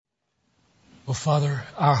Oh, Father,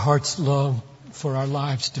 our hearts long for our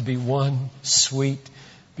lives to be one sweet,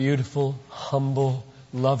 beautiful, humble,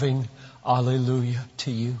 loving Alleluia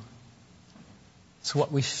to You. It's what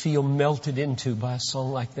we feel melted into by a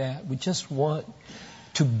song like that. We just want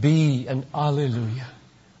to be an Alleluia,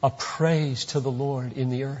 a praise to the Lord in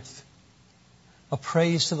the earth, a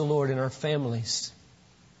praise to the Lord in our families,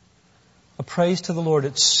 a praise to the Lord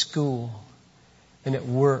at school and at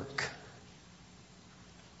work.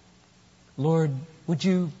 Lord, would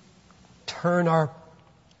You turn our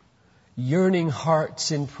yearning hearts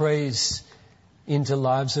in praise into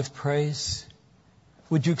lives of praise?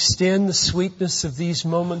 Would You extend the sweetness of these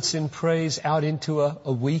moments in praise out into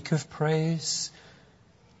a week of praise?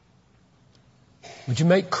 Would You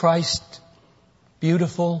make Christ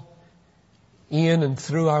beautiful in and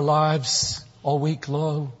through our lives all week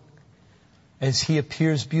long as He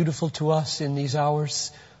appears beautiful to us in these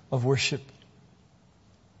hours of worship?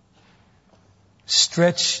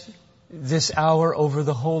 Stretch this hour over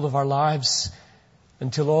the whole of our lives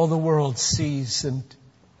until all the world sees and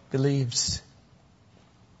believes.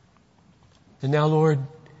 And now, Lord,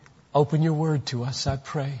 open Your Word to us, I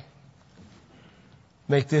pray.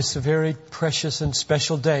 Make this a very precious and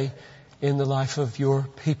special day in the life of Your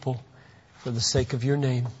people for the sake of Your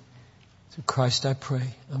name. Through Christ I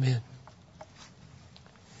pray. Amen.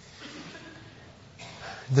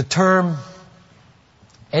 The term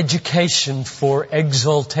education for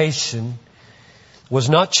exultation was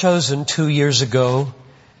not chosen 2 years ago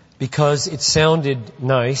because it sounded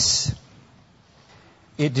nice.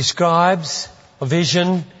 It describes a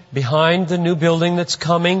vision behind the new building that's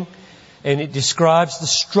coming, and it describes the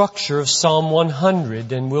structure of Psalm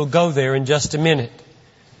 100, and we'll go there in just a minute.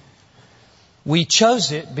 We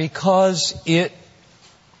chose it because it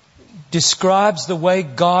describes the way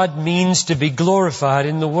God means to be glorified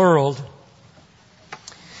in the world.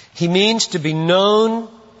 He means to be known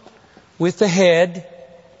with the head.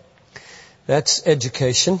 That's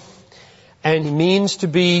education. And He means to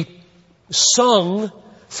be sung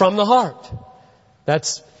from the heart.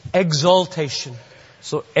 That's exultation.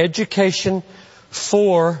 So education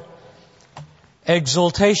for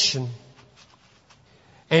exultation.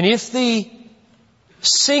 And if the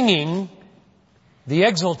singing, the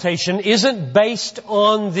exultation, isn't based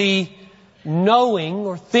on the knowing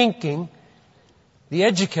or thinking, the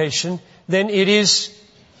education, then it is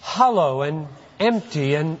hollow and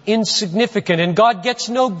empty and insignificant. And God gets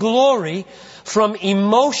no glory from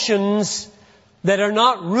emotions that are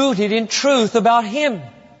not rooted in truth about Him.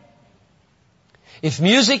 If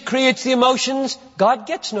music creates the emotions, God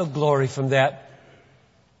gets no glory from that.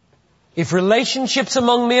 If relationships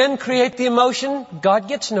among men create the emotion, God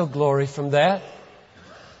gets no glory from that.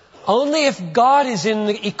 Only if God is in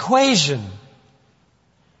the equation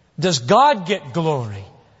does God get glory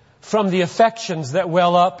from the affections that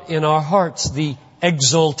well up in our hearts, the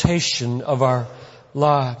exultation of our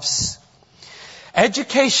lives.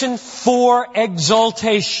 Education for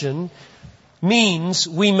exultation means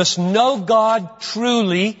we must know God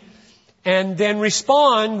truly and then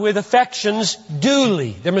respond with affections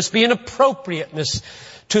duly. There must be an appropriateness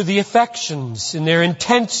to the affections in their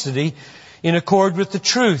intensity in accord with the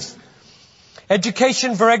truth.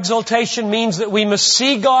 Education for exultation means that we must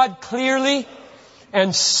see God clearly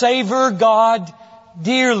and savor God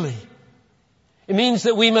dearly. It means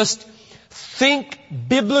that we must think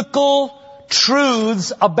biblical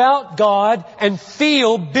truths about God and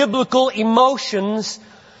feel biblical emotions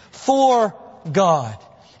for God.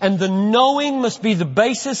 And the knowing must be the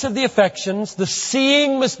basis of the affections. The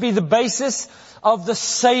seeing must be the basis of the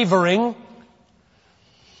savoring.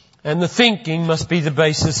 And the thinking must be the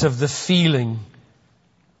basis of the feeling.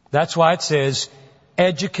 That's why it says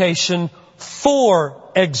education for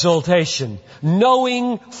exultation.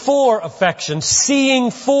 Knowing for affection.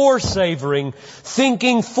 Seeing for savoring.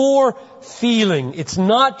 Thinking for feeling. It's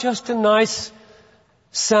not just a nice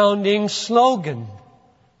sounding slogan.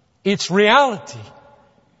 It's reality.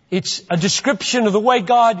 It's a description of the way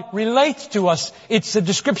God relates to us. It's a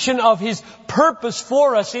description of His purpose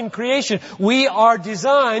for us in creation. We are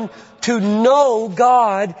designed to know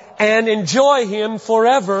God and enjoy Him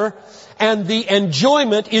forever, and the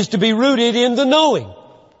enjoyment is to be rooted in the knowing.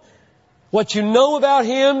 What you know about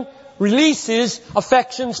Him releases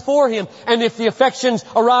affections for Him. And if the affections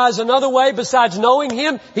arise another way besides knowing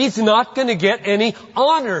Him, He's not going to get any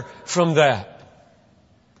honor from that.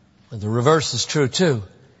 And the reverse is true too.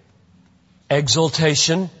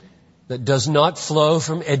 Exultation that does not flow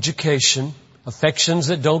from education, affections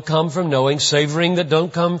that don't come from knowing, savoring that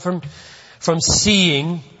don't come from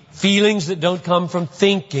seeing, feelings that don't come from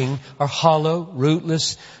thinking are hollow,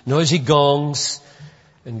 rootless, noisy gongs,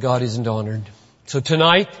 and God isn't honored. So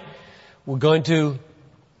tonight, we're going to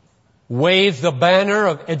wave the banner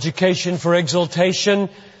of Education for Exultation,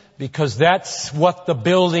 because that's what the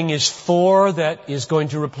building is for, that is going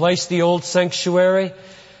to replace the old sanctuary.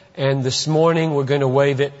 And this morning we're going to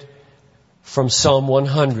wave it from Psalm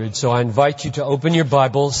 100. So I invite you to open your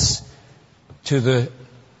Bibles to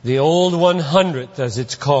the old 100th, as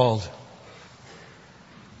it's called.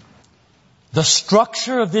 The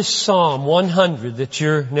structure of this Psalm 100 that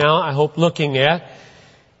you're now, I hope, looking at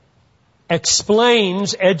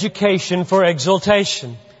explains education for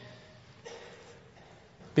exultation.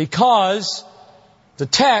 Because the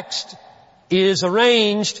text is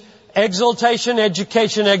arranged exultation,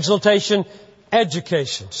 education, exultation,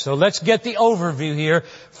 education. So let's get the overview here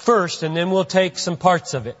first, and then we'll take some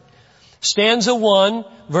parts of it. Stanza 1,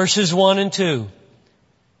 verses 1 and 2.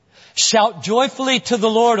 Shout joyfully to the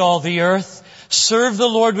Lord, all the earth. Serve the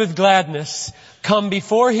Lord with gladness. Come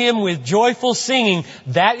before Him with joyful singing.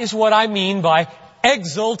 That is what I mean by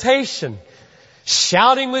exultation.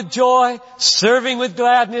 Shouting with joy, serving with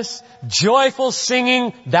gladness, joyful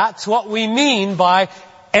singing. That's what we mean by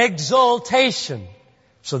exultation.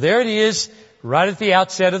 So there it is, right at the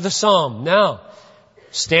outset of the psalm. Now,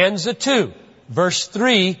 stanza 2, verse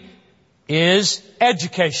 3 is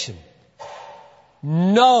education.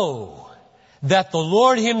 Know that the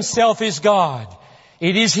Lord Himself is God.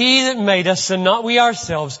 It is He that made us and not we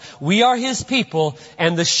ourselves. We are His people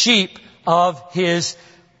and the sheep of His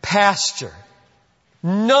pasture.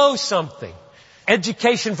 Know something.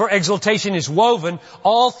 Education for exultation is woven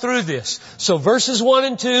all through this. So verses 1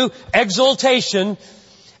 and 2, exultation,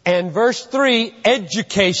 and verse 3,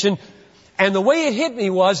 education. And the way it hit me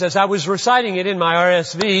was, as I was reciting it in my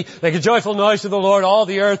RSV, make a joyful noise to the Lord, all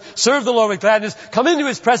the earth, serve the Lord with gladness, come into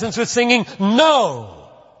His presence with singing, no.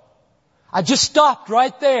 I just stopped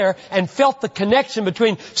right there and felt the connection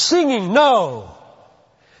between singing, no.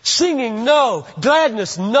 Singing, no.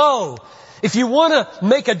 Gladness, no. If you want to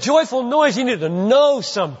make a joyful noise, you need to know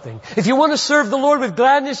something. If you want to serve the Lord with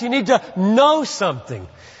gladness, you need to know something.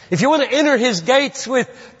 If you want to enter His gates with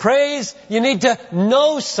praise, you need to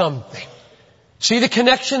know something. See the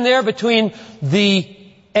connection there between the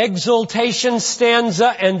exultation stanza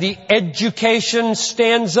and the education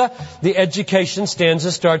stanza? The education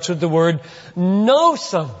stanza starts with the word know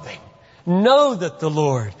something. Know that the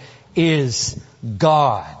Lord is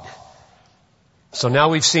God. So now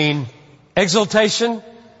we've seen exultation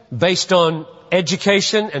based on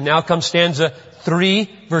education, and now comes stanza 3,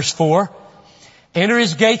 verse 4. Enter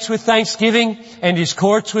His gates with thanksgiving and His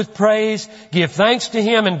courts with praise. Give thanks to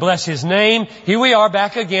Him and bless His name. Here we are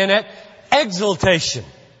back again at exultation.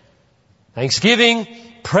 Thanksgiving,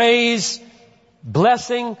 praise,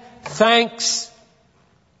 blessing, thanks.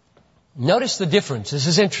 Notice the difference. This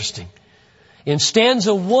is interesting. In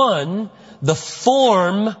stanza 1, the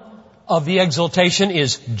form of the exultation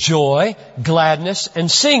is joy, gladness,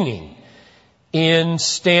 and singing. In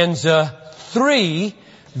stanza 3,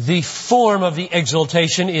 the form of the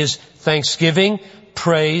exultation is thanksgiving,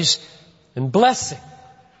 praise, and blessing.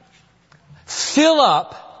 Fill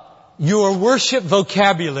up your worship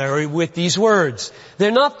vocabulary with these words.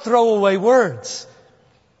 They're not throwaway words.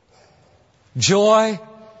 Joy,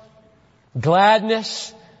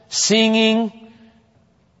 gladness, singing,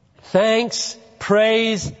 thanks,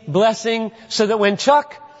 praise, blessing, so that when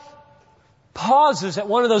Chuck pauses at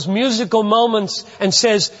one of those musical moments and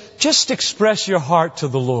says, just express your heart to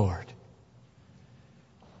the Lord.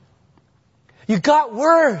 You got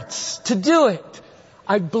words to do it.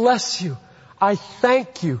 I bless you. I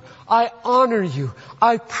thank you. I honor you.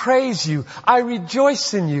 I praise you. I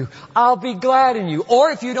rejoice in you. I'll be glad in you.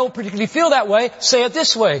 Or if you don't particularly feel that way, say it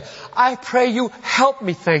this way. I pray you, help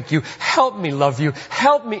me thank you. Help me love you.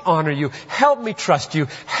 Help me honor you. Help me trust you.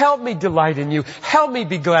 Help me delight in you. Help me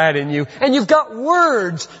be glad in you. And you've got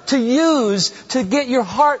words to use to get your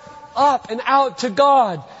heart up and out to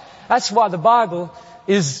God. That's why the Bible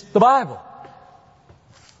is the Bible.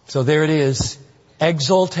 So there it is.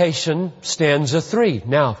 Exultation, stanza 3.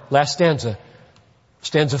 Now, last stanza.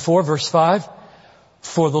 Stanza 4, verse 5.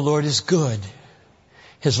 For the Lord is good.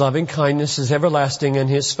 His loving kindness is everlasting, and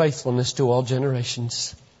His faithfulness to all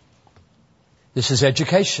generations. This is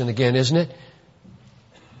education again, isn't it?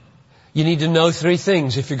 You need to know 3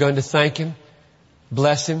 things if you're going to thank Him,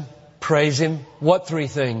 bless Him, praise Him. What 3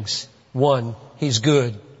 things? 1, He's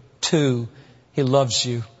good. 2, He loves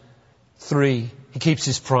you. 3, He keeps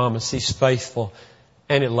His promise. He's faithful.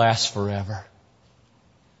 And it lasts forever.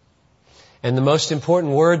 And the most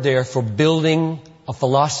important word there for building a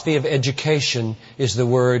philosophy of education is the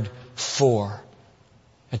word for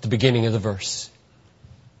at the beginning of the verse.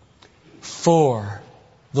 For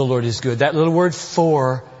the Lord is good. That little word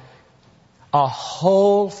for, a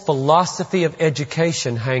whole philosophy of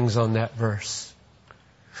education hangs on that verse.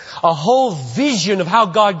 A whole vision of how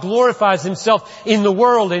God glorifies Himself in the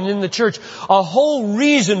world and in the church. A whole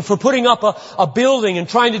reason for putting up a building and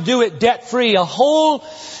trying to do it debt-free. A whole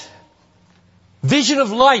vision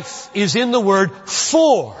of life is in the word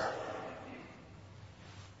for.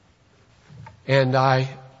 And I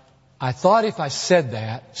thought if I said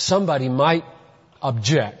that, somebody might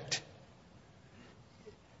object.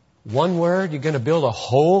 One word? You're going to build a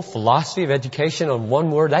whole philosophy of education on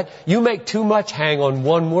one word? You make too much hang on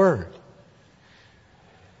one word.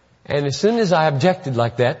 And as soon as I objected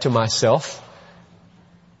like that to myself,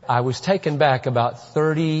 I was taken back about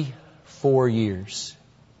 34 years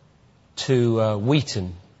to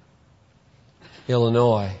Wheaton,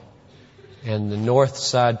 Illinois, and the North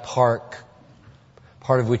Side Park,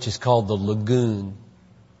 part of which is called the Lagoon.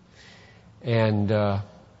 And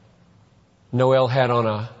Noel had on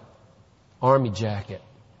a army jacket,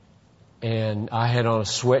 and I had on a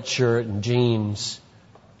sweatshirt and jeans,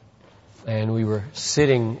 and we were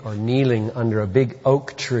sitting or kneeling under a big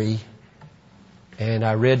oak tree, and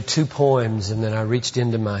I read 2 poems, and then I reached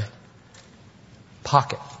into my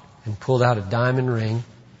pocket and pulled out a diamond ring,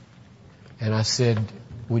 and I said,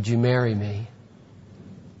 "Would you marry me?"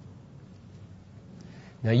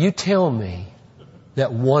 Now you tell me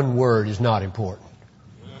that one word is not important.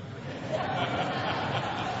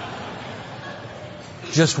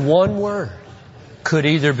 Just one word could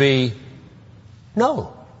either be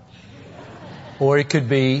no, or it could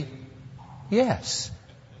be yes.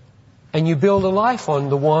 And you build a life on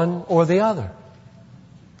the one or the other.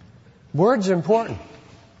 Words are important.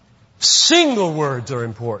 Single words are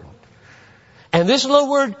important. And this little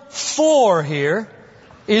word for here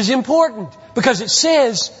is important because it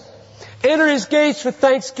says, enter His gates with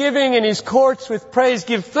thanksgiving and His courts with praise.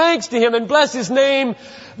 Give thanks to Him and bless His name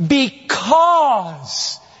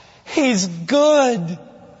because He's good.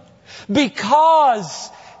 Because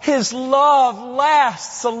His love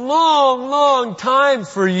lasts a long, long time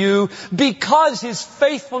for you. Because His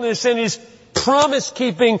faithfulness and His promise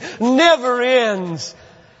keeping never ends.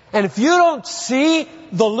 And if you don't see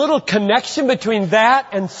the little connection between that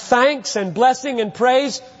and thanks and blessing and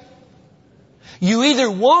praise, you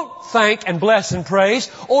either won't thank and bless and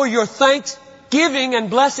praise, or your thanksgiving and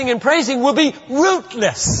blessing and praising will be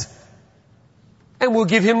rootless and will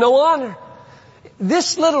give Him no honor.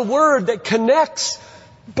 This little word that connects,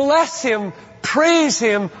 bless Him, praise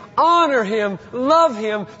Him, honor Him, love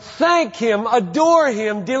Him, thank Him, adore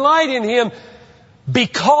Him, delight in Him,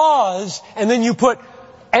 because, and then you put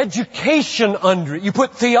education under it, you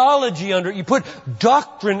put theology under it, you put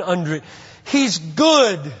doctrine under it. He's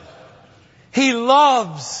good. He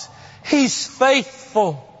loves. He's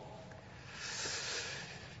faithful.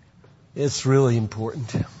 It's really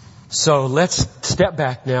important. So let's step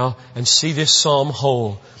back now and see this psalm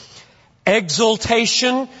whole.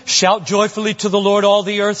 Exultation, shout joyfully to the Lord, all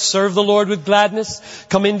the earth, serve the Lord with gladness,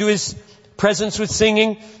 come into His presence with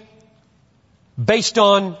singing. Based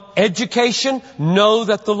on education, know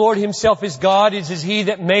that the Lord Himself is God, it is He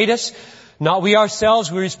that made us. Not we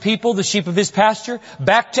ourselves, we're His people, the sheep of His pasture.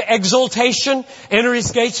 Back to exultation. Enter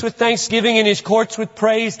His gates with thanksgiving and His courts with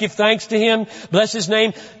praise. Give thanks to Him. Bless His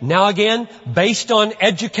name. Now again, based on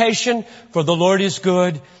education, for the Lord is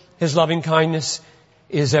good. His loving kindness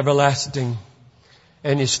is everlasting,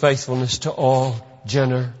 and His faithfulness to all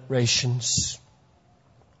generations.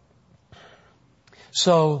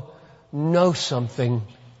 So, know something,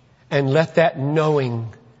 and let that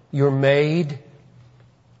knowing you're made,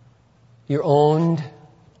 you're owned,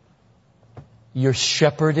 you're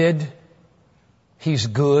shepherded, He's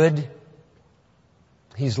good,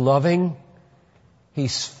 He's loving,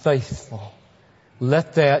 He's faithful.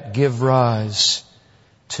 Let that give rise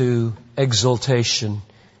to exultation.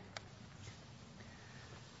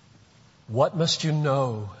 What must you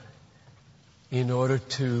know in order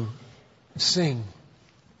to sing,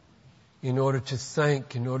 in order to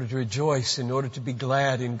thank, in order to rejoice, in order to be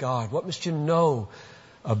glad in God? What must you know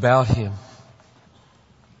about Him?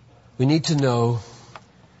 We need to know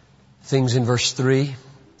things in verse 3,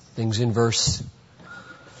 things in verse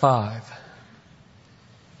 5.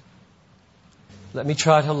 Let me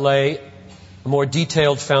try to lay a more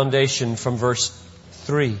detailed foundation from verse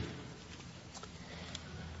 3.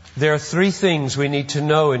 There are 3 things we need to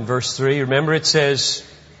know in verse 3. Remember it says,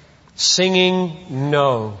 singing,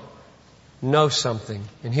 know. Know something.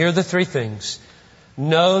 And here are the 3 things.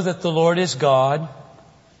 Know that the Lord is God.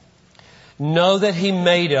 Know that He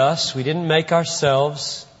made us. We didn't make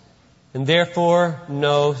ourselves. And therefore,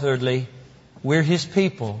 know, thirdly, we're His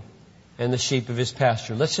people. and the sheep of His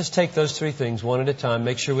pasture. Let's just take those three things one at a time,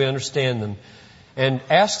 make sure we understand them, and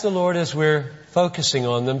ask the Lord as we're focusing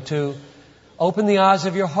on them to open the eyes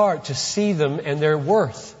of your heart to see them and their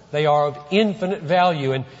worth. They are of infinite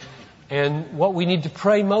value. And what we need to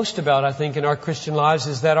pray most about, I think, in our Christian lives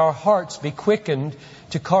is that our hearts be quickened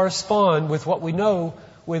to correspond with what we know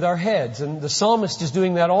with our heads. And the psalmist is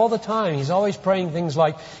doing that all the time. He's always praying things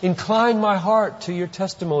like, incline my heart to your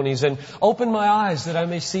testimonies and open my eyes that I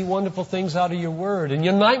may see wonderful things out of your word, and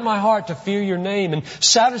unite my heart to fear your name, and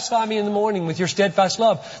satisfy me in the morning with your steadfast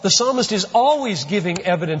love. The psalmist is always giving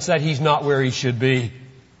evidence that he's not where he should be.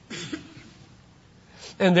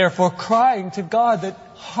 And therefore crying to God that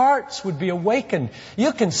hearts would be awakened.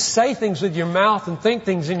 You can say things with your mouth and think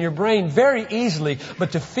things in your brain very easily,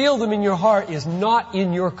 but to feel them in your heart is not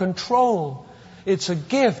in your control. It's a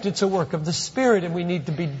gift. It's a work of the Spirit, and we need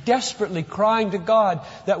to be desperately crying to God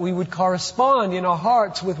that we would correspond in our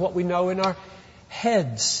hearts with what we know in our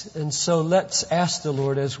heads. And so let's ask the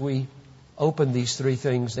Lord as we open these three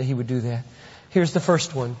things that He would do that. Here's the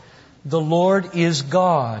first one. The Lord is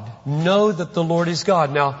God. Know that the Lord is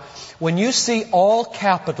God. Now, when you see all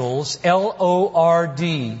capitals,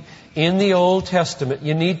 L-O-R-D, in the Old Testament,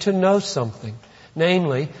 you need to know something.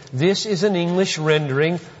 Namely, this is an English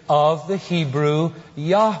rendering of the Hebrew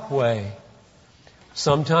Yahweh,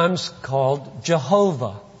 sometimes called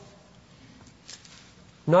Jehovah.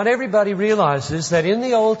 Not everybody realizes that in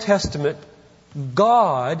the Old Testament,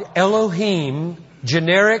 God, Elohim,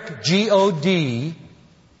 generic G-O-D,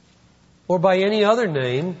 or by any other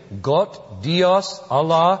name, God, Dios,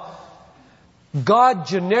 Allah, God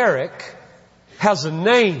generic has a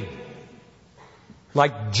name,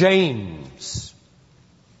 like James.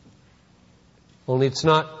 Only it's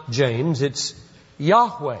not James, it's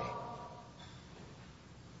Yahweh.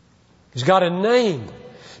 He's got a name.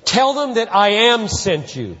 Tell them that I am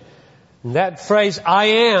sent you. And that phrase, I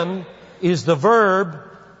am, is the verb,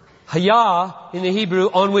 hayah, in the Hebrew,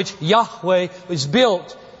 on which Yahweh is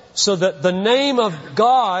built. So that the name of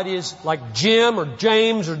God is like Jim or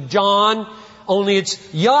James or John, only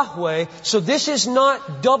it's Yahweh. So this is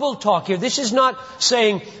not double talk here. This is not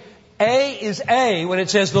saying A is A when it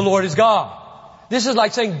says the Lord is God. This is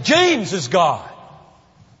like saying James is God.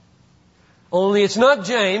 Only it's not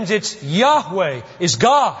James, it's Yahweh is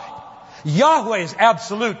God. Yahweh is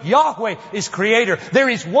absolute. Yahweh is creator. There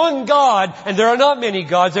is one God, and there are not many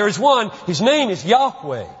gods. There is one. His name is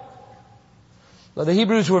Yahweh. Now, the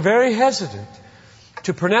Hebrews were very hesitant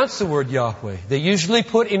to pronounce the word Yahweh. They usually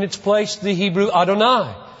put in its place the Hebrew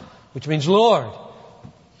Adonai, which means Lord.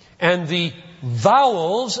 And the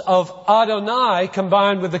vowels of Adonai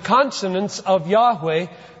combined with the consonants of Yahweh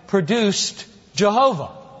produced Jehovah.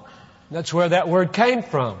 That's where that word came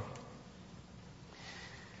from.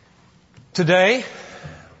 Today,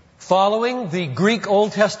 following the Greek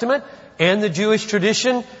Old Testament and the Jewish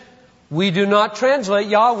tradition, we do not translate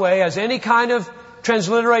Yahweh as any kind of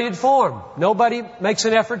transliterated form. Nobody makes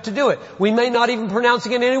an effort to do it. We may not even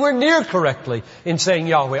pronouncing it anywhere near correctly in saying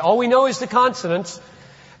Yahweh. All we know is the consonants.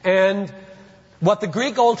 And what the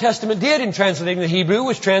Greek Old Testament did in translating the Hebrew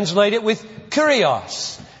was translate it with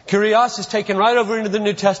Kyrios. Kyrios is taken right over into the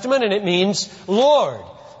New Testament, and it means Lord.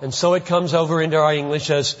 And so it comes over into our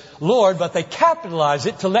English as Lord, but they capitalize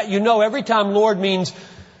it to let you know every time Lord means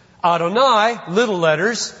Adonai, little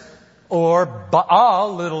letters, or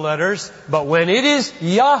Baal, little letters. But when it is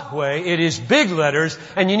Yahweh, it is big letters.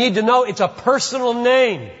 And you need to know it's a personal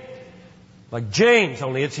name. Like James,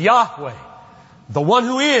 only it's Yahweh. The one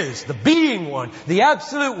who is, the being one, the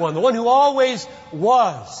absolute one, the one who always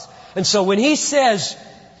was. And so when he says,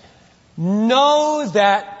 know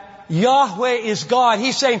that Yahweh is God,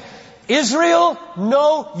 he's saying, Israel,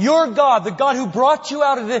 know your God, the God who brought you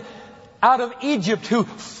out of Egypt, who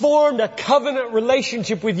formed a covenant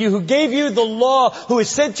relationship with you, who gave you the law, who has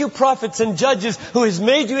sent you prophets and judges, who has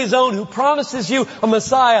made you His own, who promises you a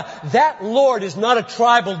Messiah. That Lord is not a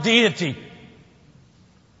tribal deity.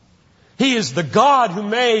 He is the God who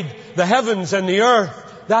made the heavens and the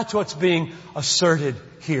earth. That's what's being asserted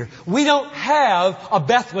here. We don't have a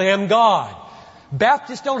Bethlehem God.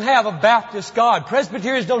 Baptists don't have a Baptist God.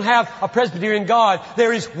 Presbyterians don't have a Presbyterian God.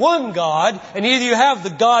 There is one God, and either you have the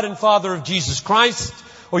God and Father of Jesus Christ,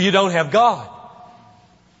 or you don't have God.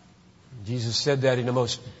 Jesus said that in a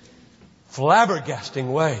most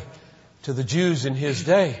flabbergasting way to the Jews in His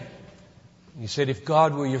day. He said, if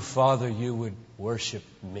God were your Father, you would worship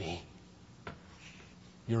me.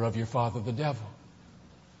 You're of your father, the devil.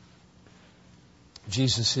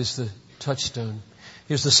 Jesus is the touchstone.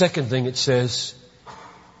 Here's the second thing it says.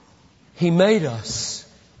 He made us.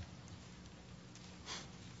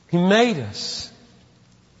 He made us.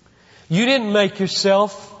 You didn't make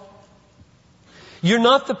yourself. You're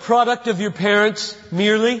not the product of your parents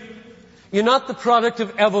merely. You're not the product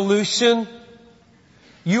of evolution.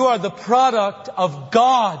 You are the product of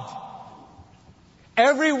God.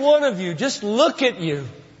 Every one of you, just look at you.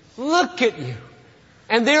 Look at you.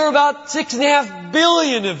 And there are about 6.5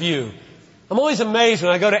 billion of you. I'm always amazed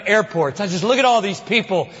when I go to airports. I just look at all these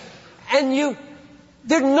people. And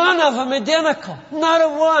they're none of them identical. Not a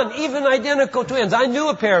one. Even identical twins. I knew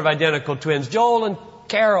a pair of identical twins, Joel and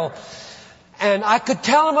Carol. And I could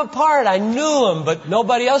tell them apart. I knew them, but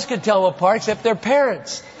nobody else could tell them apart except their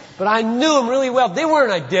parents. But I knew them really well. They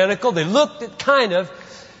weren't identical. They looked kind of.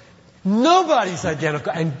 Nobody's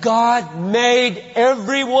identical. And God made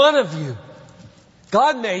every one of you.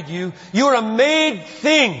 God made you. You're a made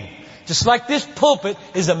thing. Just like this pulpit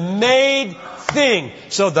is a made thing.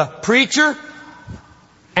 So the preacher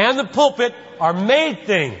and the pulpit are made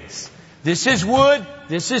things. This is wood.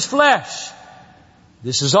 This is flesh.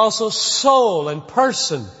 This is also soul and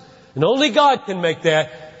person. And only God can make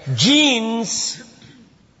that. Genes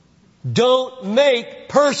don't make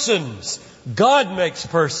persons. God makes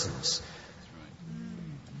persons.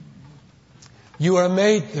 You are a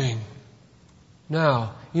made thing.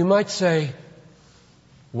 Now, you might say,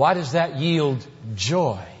 why does that yield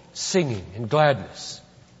joy, singing, and gladness?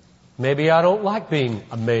 Maybe I don't like being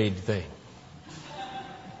a made thing.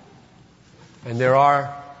 And there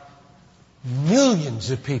are millions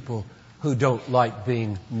of people who don't like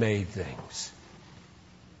being made things.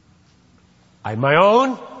 I'm my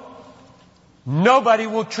own. Nobody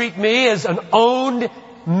will treat me as an owned,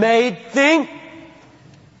 made thing.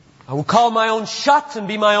 I will call my own shots and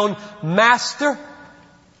be my own master.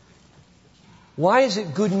 Why is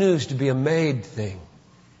it good news to be a made thing?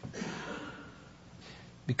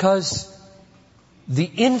 Because the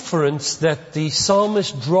inference that the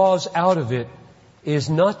psalmist draws out of it is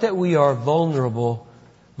not that we are vulnerable,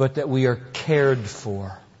 but that we are cared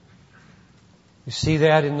for. You see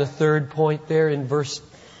that in the third point there in verse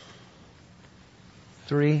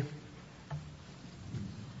 3?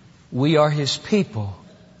 We are His people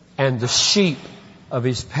and the sheep of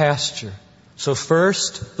His pasture. So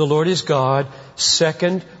first, the Lord is God.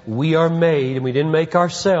 Second, we are made, and we didn't make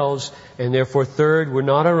ourselves. And therefore, third, we're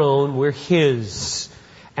not our own, we're His.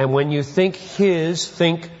 And when you think His,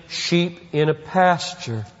 think sheep in a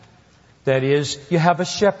pasture. That is, you have a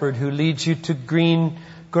shepherd who leads you to green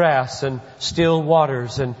grass and still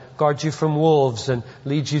waters and guards you from wolves and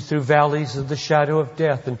leads you through valleys of the shadow of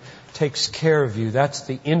death and takes care of you. That's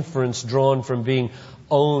the inference drawn from being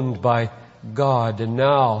owned by God. And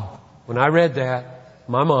now, when I read that,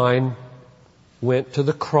 my mind went to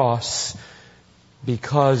the cross,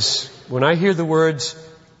 because when I hear the words,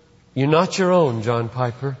 you're not your own, John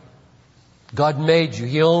Piper. God made you.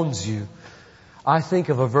 He owns you. I think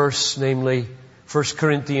of a verse, namely 1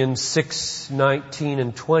 Corinthians 6:19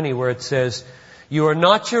 and 20, where it says, you are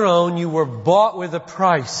not your own. You were bought with a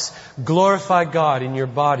price. Glorify God in your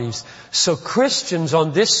bodies. So Christians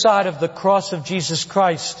on this side of the cross of Jesus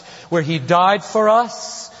Christ, where He died for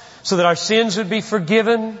us so that our sins would be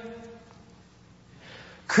forgiven.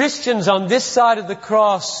 Christians on this side of the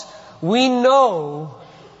cross, we know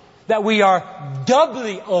that we are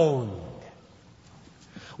doubly owned.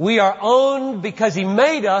 We are owned because He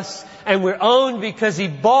made us, and we're owned because He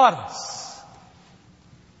bought us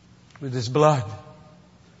with His blood.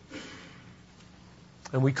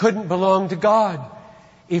 And we couldn't belong to God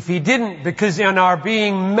if He didn't, because in our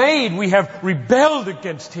being made, we have rebelled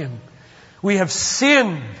against Him. We have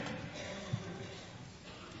sinned.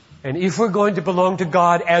 And if we're going to belong to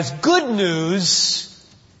God as good news,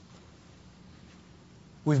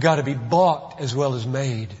 we've got to be bought as well as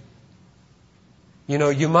made. You know,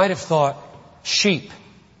 you might have thought, sheep.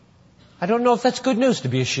 I don't know if that's good news to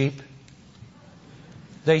be a sheep.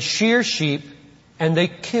 They shear sheep and they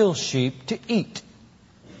kill sheep to eat.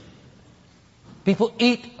 People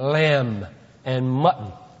eat lamb and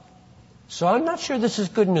mutton. So I'm not sure this is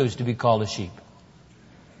good news to be called a sheep.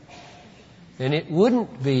 And it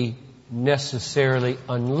wouldn't be necessarily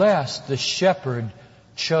unless the shepherd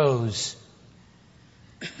chose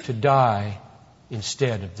to die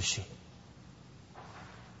instead of the sheep.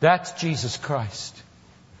 That's Jesus Christ.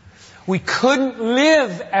 We couldn't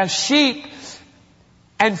live as sheep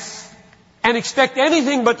and expect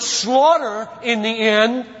anything but slaughter in the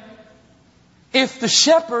end if the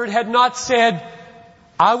shepherd had not said,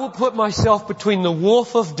 I will put myself between the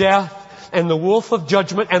wolf of death and the wolf of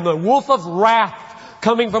judgment and the wolf of wrath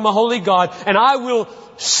coming from a holy God, and I will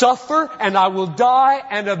suffer and I will die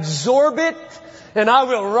and absorb it, and I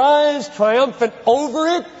will rise triumphant over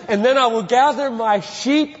it, and then I will gather my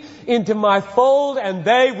sheep into my fold and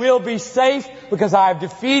they will be safe because I have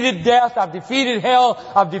defeated death, I've defeated hell,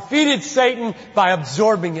 I've defeated Satan by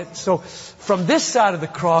absorbing it. So from this side of the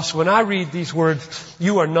cross, when I read these words,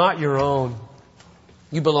 you are not your own.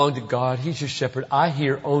 You belong to God. He's your shepherd. I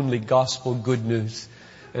hear only gospel good news,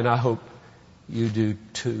 and I hope you do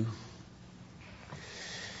too.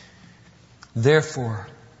 Therefore,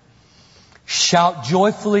 shout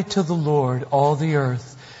joyfully to the Lord, all the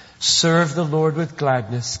earth. Serve the Lord with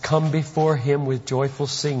gladness. Come before Him with joyful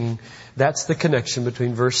singing. That's the connection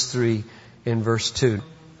between verse 3 and verse 2.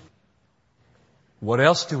 What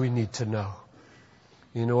else do we need to know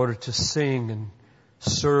in order to sing and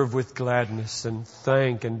serve with gladness and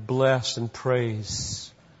thank and bless and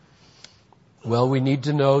praise? Well, we need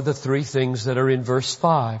to know the three things that are in verse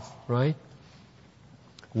 5, right?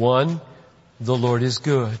 1, the Lord is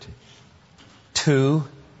good. 2,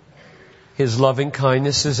 His loving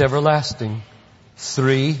kindness is everlasting.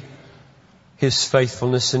 3, His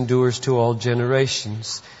faithfulness endures to all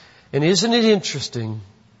generations. And isn't it interesting?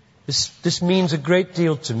 This means a great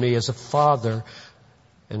deal to me as a father,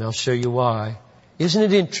 and I'll show you why. Isn't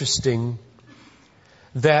it interesting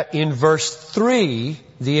that in verse 3,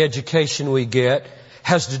 the education we get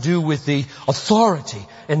has to do with the authority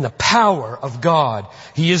and the power of God.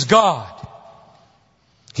 He is God.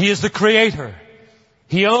 He is the Creator.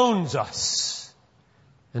 He owns us.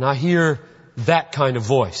 And I hear that kind of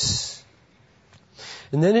voice.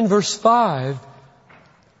 And then in verse 5,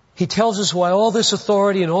 He tells us why all this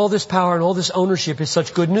authority and all this power and all this ownership is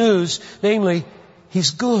such good news. Namely,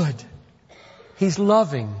 He's good. He's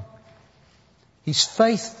loving. He's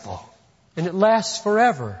faithful. And it lasts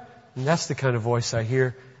forever. And that's the kind of voice I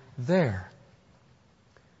hear there.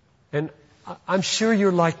 And I'm sure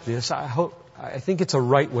you're like this. I think it's a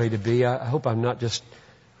right way to be. I hope I'm not just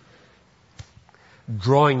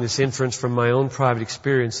drawing this inference from my own private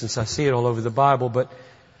experience since I see it all over the Bible. But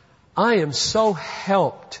I am so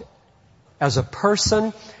helped as a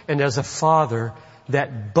person and as a father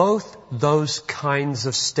that both those kinds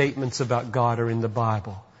of statements about God are in the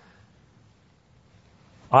Bible.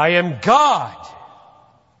 I am God.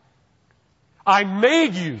 I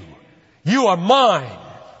made you. You are mine.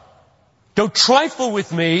 Don't trifle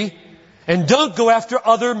with me and don't go after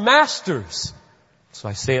other masters. So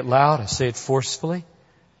I say it loud. I say it forcefully.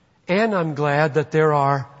 And I'm glad that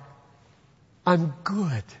I'm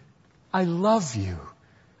good. I love you.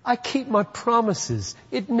 I keep my promises.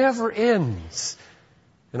 It never ends.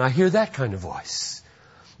 And I hear that kind of voice.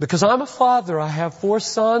 Because I'm a father. I have 4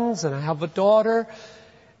 sons and I have a daughter.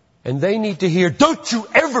 And they need to hear, don't you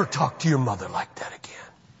ever talk to your mother like that again.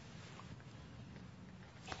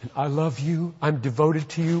 And I love you. I'm devoted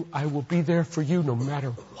to you. I will be there for you no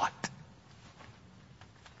matter what.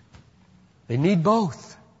 They need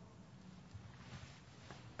both.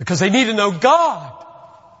 Because they need to know God.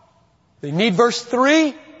 They need verse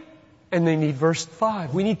 3 and they need verse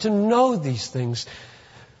 5. We need to know these things.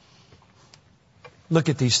 Look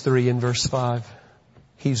at these 3 in verse 5.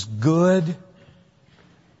 He's good.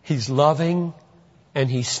 He's loving. And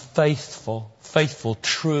He's faithful. Faithful,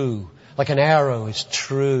 true. Like an arrow is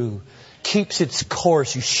true. Keeps its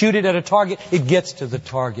course. You shoot it at a target, it gets to the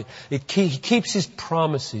target. He keeps His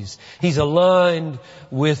promises. He's aligned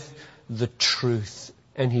with the truth.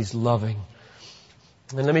 And He's loving.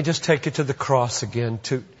 And let me just take you to the cross again.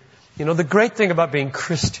 The great thing about being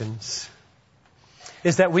Christians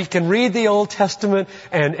is that we can read the Old Testament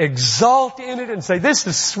and exalt in it and say, this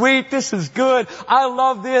is sweet, this is good, I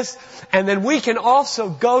love this. And then we can also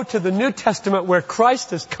go to the New Testament where Christ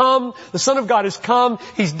has come, the Son of God has come,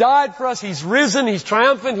 He's died for us, He's risen, He's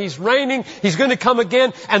triumphant, He's reigning, He's going to come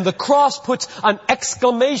again. And the cross puts an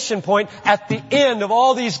exclamation point at the end of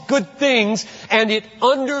all these good things and it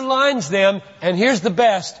underlines them. And here's the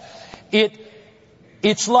best.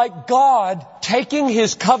 It's like God taking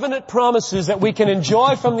His covenant promises that we can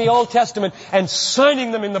enjoy from the Old Testament and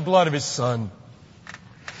signing them in the blood of His Son.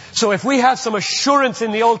 So if we have some assurance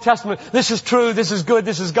in the Old Testament, this is true, this is good,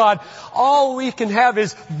 this is God, all we can have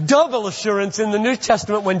is double assurance in the New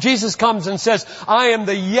Testament when Jesus comes and says, I am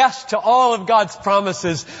the yes to all of God's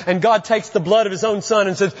promises. And God takes the blood of His own Son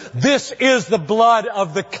and says, this is the blood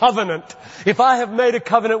of the covenant. If I have made a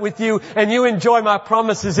covenant with you and you enjoy my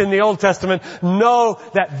promises in the Old Testament, know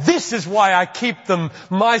that this is why I keep them.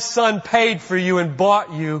 My Son paid for you and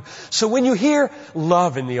bought you. So when you hear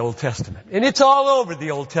love in the Old Testament, and it's all over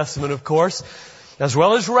the Old Testament, of course, as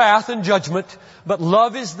well as wrath and judgment, but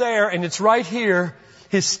love is there and it's right here.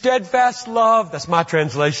 His steadfast love, that's my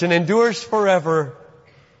translation, endures forever.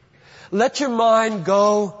 Let your mind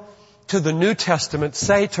go to the New Testament,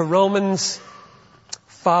 say to Romans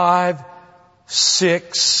 5,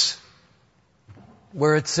 6,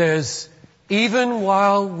 where it says, even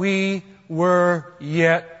while we were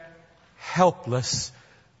yet helpless,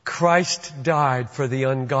 Christ died for the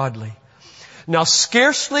ungodly. Now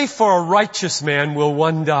scarcely for a righteous man will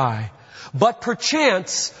one die, but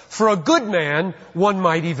perchance for a good man one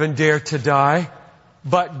might even dare to die.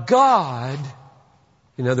 But God,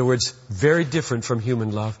 in other words, very different from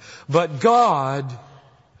human love, but God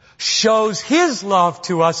shows His love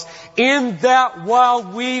to us in that while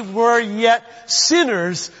we were yet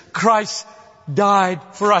sinners, Christ died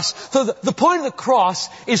for us. So the point of the cross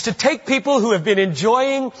is to take people who have been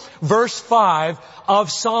enjoying verse 5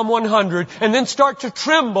 of Psalm 100 and then start to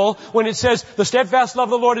tremble when it says, the steadfast love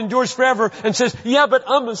of the Lord endures forever, and says, yeah, but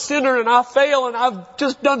I'm a sinner and I fail and I've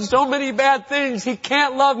just done so many bad things. He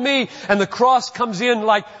can't love me. And the cross comes in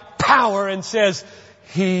like power and says,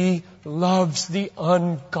 He loves the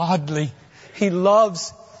ungodly. He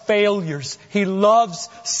loves failures. He loves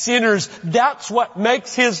sinners. That's what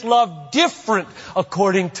makes His love different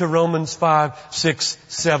according to Romans 5, 6,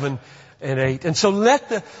 7, and 8. And so let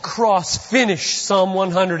the cross finish Psalm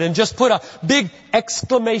 100 and just put a big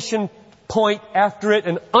exclamation point after it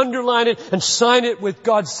and underline it and sign it with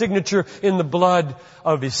God's signature in the blood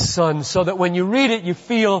of His Son, so that when you read it you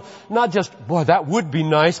feel not just, boy, that would be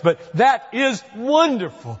nice, but that is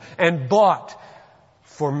wonderful and bought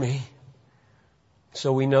for me.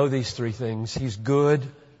 So we know these three things. He's good,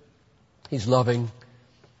 He's loving,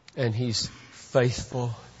 and He's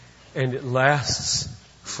faithful, and it lasts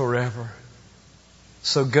forever.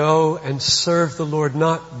 So go and serve the Lord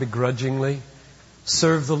not begrudgingly.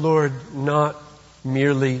 Serve the Lord not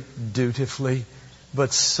merely dutifully,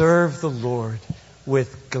 but serve the Lord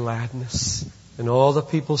with gladness. And all the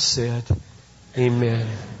people said, Amen.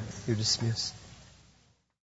 You're dismissed.